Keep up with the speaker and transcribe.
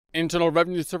Internal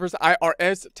Revenue Service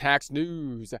IRS tax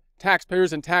news.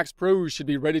 Taxpayers and tax pros should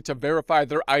be ready to verify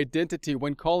their identity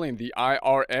when calling the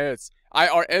IRS.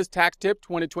 IRS Tax Tip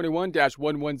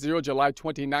 2021-110, July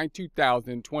 29,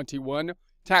 2021.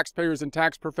 Taxpayers and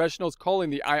tax professionals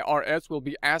calling the IRS will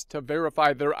be asked to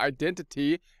verify their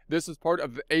identity. This is part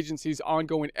of the agency's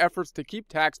ongoing efforts to keep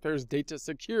taxpayers' data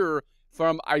secure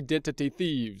from identity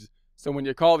thieves. So when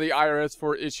you call the IRS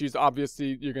for issues,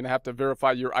 obviously you're going to have to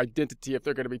verify your identity if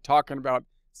they're going to be talking about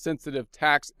sensitive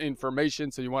tax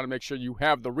information. So you want to make sure you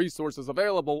have the resources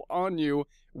available on you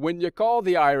when you call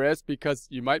the IRS, because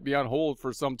you might be on hold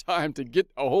for some time to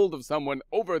get a hold of someone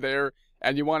over there.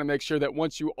 And you want to make sure that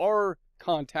once you are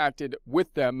contacted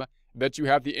with them, that you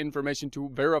have the information to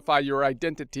verify your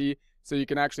identity so you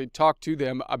can actually talk to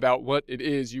them about what it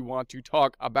is you want to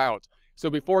talk about. So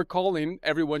before calling,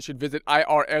 everyone should visit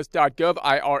IRS.gov,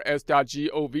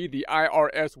 IRS.gov, the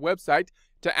IRS website,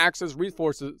 to access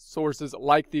resources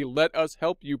like the Let Us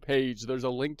Help You page. There's a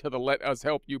link to the Let Us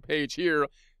Help You page here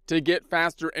to get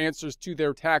faster answers to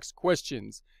their tax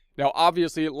questions. Now,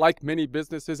 obviously, like many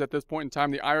businesses at this point in time,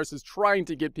 the IRS is trying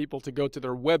to get people to go to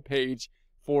their web page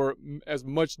for as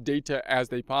much data as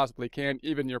they possibly can.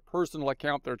 Even your personal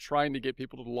account, they're trying to get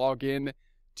people to log in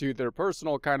to their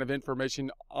personal kind of information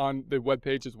on the web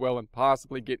page as well, and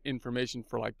possibly get information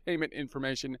for like payment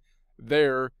information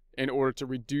there in order to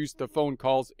reduce the phone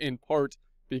calls, in part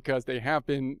because they have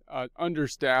been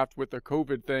understaffed with the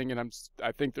COVID thing, and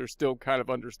I think they're still kind of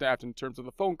understaffed in terms of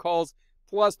the phone calls.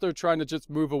 Plus, they're trying to just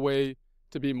move away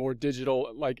to be more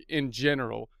digital, like in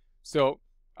general. So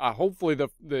hopefully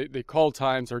the call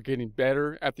times are getting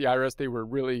better at the IRS. They were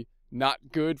really not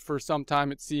good for some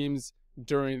time, it seems,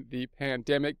 during the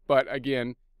pandemic. But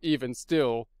again, even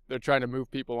still, they're trying to move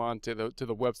people on to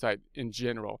the website in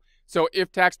general. So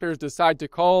if taxpayers decide to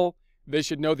call, they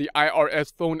should know the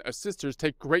IRS phone assistors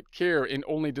take great care in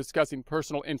only discussing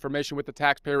personal information with the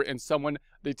taxpayer and someone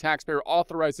the taxpayer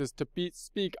authorizes to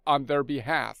speak on their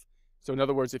behalf. So in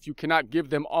other words, if you cannot give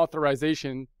them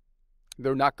authorization,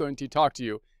 they're not going to talk to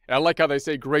you. And I like how they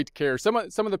say great care. Some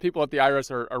of the people at the IRS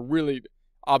are really,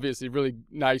 obviously, really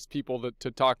nice people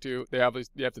to talk to. You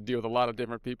have to deal with a lot of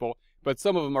different people, but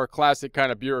some of them are classic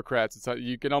kind of bureaucrats. It's like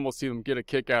you can almost see them get a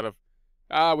kick out of,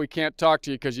 we can't talk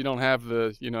to you because you don't have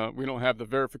the, we don't have the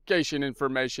verification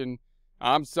information.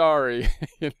 I'm sorry,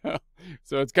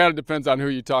 So it kind of depends on who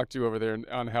you talk to over there and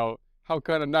on how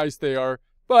kind of nice they are.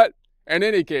 But in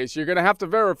any case, you're going to have to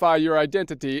verify your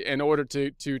identity in order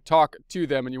to talk to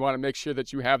them, and you want to make sure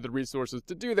that you have the resources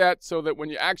to do that so that when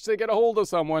you actually get a hold of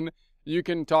someone, you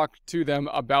can talk to them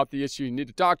about the issue you need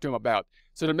to talk to them about.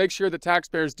 So to make sure that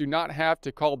taxpayers do not have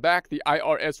to call back, the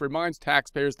IRS reminds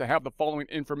taxpayers to have the following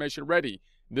information ready.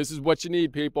 This is what you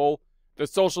need, people. The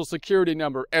Social Security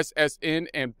number, SSN,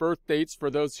 and birth dates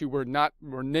for those who were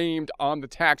named on the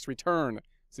tax return.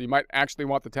 So you might actually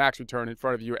want the tax return in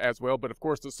front of you as well. But of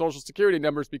course, the Social Security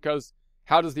numbers, because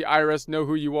how does the IRS know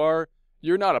who you are?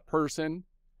 You're not a person.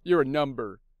 You're a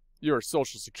number. You're a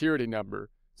Social Security number.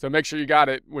 So make sure you got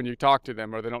it when you talk to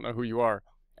them, or they don't know who you are.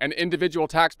 An individual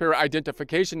taxpayer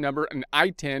identification number, an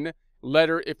ITIN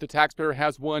letter if the taxpayer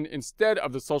has one instead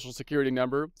of the Social Security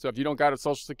number. So if you don't got a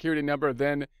Social Security number,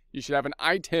 then you should have an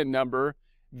ITIN number.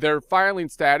 Their filing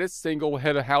status, single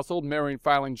head of household, married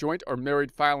filing joint, or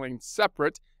married filing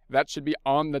separate. That should be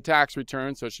on the tax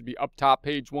return, so it should be up top,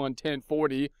 page 1,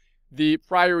 1040. The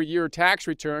prior year tax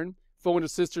return. Phone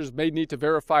assistors may need to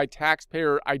verify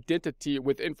taxpayer identity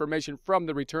with information from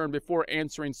the return before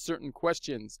answering certain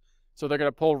questions. So they're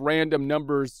going to pull random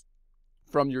numbers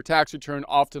from your tax return,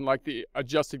 often like the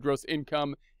adjusted gross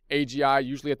income, AGI,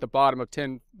 usually at the bottom of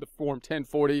the form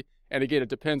 1040. And again, it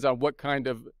depends on what kind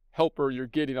of helper you're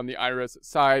getting on the IRS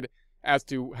side as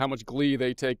to how much glee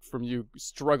they take from you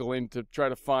struggling to try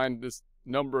to find this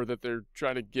number that they're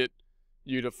trying to get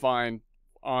you to find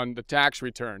on the tax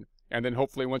return. And then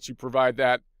hopefully once you provide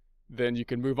that, then you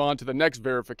can move on to the next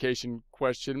verification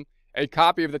question. A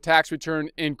copy of the tax return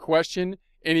in question,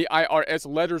 any IRS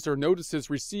letters or notices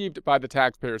received by the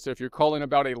taxpayer. So if you're calling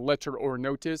about a letter or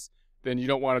notice, then you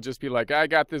don't want to just be like, I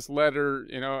got this letter,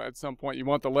 at some point. You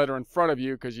want the letter in front of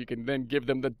you because you can then give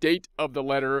them the date of the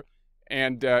letter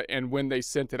and when they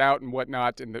sent it out and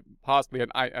whatnot, and possibly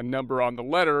a number on the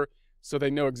letter so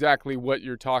they know exactly what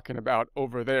you're talking about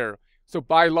over there. So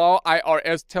by law,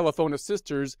 IRS telephone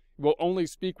assistors will only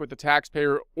speak with the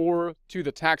taxpayer or to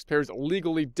the taxpayer's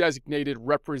legally designated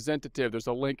representative. There's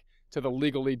a link to the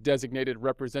legally designated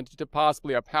representative,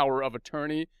 possibly a power of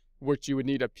attorney, which you would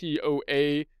need a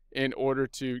POA in order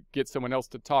to get someone else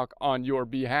to talk on your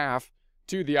behalf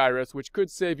to the IRS, which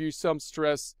could save you some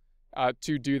stress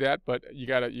to do that. But you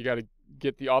gotta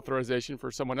get the authorization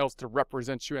for someone else to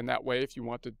represent you in that way if you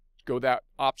want to go that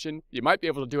option. You might be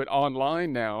able to do it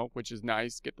online now, which is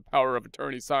nice. Get the power of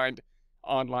attorney signed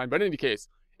online. But in any case,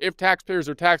 if taxpayers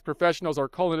or tax professionals are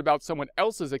calling about someone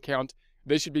else's account,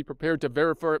 they should be prepared to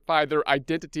verify their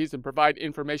identities and provide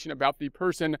information about the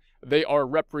person they are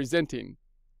representing.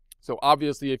 So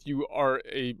obviously, if you are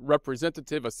a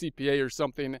representative, a CPA or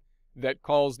something that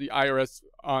calls the IRS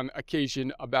on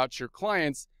occasion about your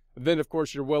clients, then of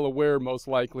course you're well aware, most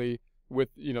likely, with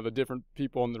the different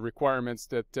people and the requirements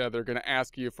that they're going to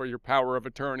ask you for your power of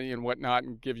attorney and whatnot,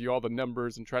 and give you all the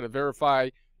numbers and try to verify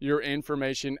your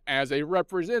information as a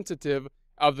representative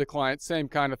of the client. Same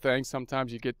kind of thing.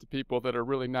 Sometimes you get the people that are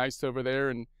really nice over there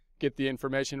and get the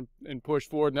information and push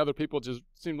forward, and other people just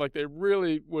seem like they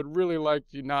would really like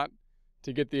you not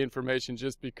to get the information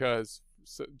just because,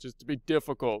 just to be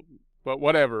difficult. But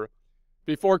whatever.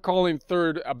 Before calling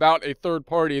about a third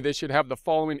party, they should have the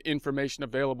following information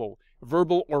available: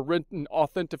 verbal or written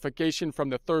authentication from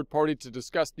the third party to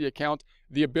discuss the account,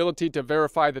 the ability to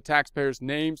verify the taxpayer's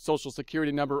name, social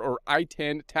security number, or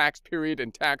ITIN, tax period,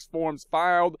 and tax forms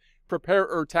filed,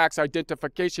 preparer tax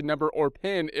identification number or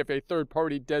PIN if a third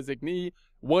party designee,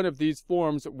 one of these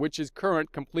forms which is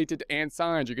current, completed, and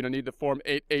signed. You're going to need the Form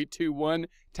 8821,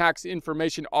 Tax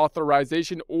Information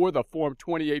Authorization, or the Form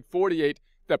 2848,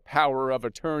 the Power of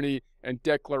Attorney and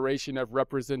Declaration of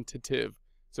Representative.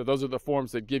 So those are the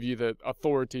forms that give you the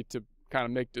authority to kind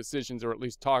of make decisions, or at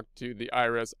least talk to the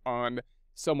IRS on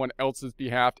someone else's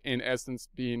behalf, in essence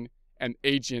being an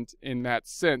agent in that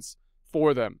sense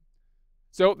for them.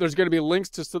 So there's going to be links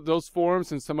to those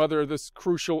forms and some other this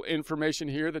crucial information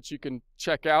here that you can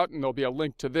check out, and there'll be a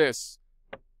link to this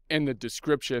in the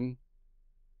description.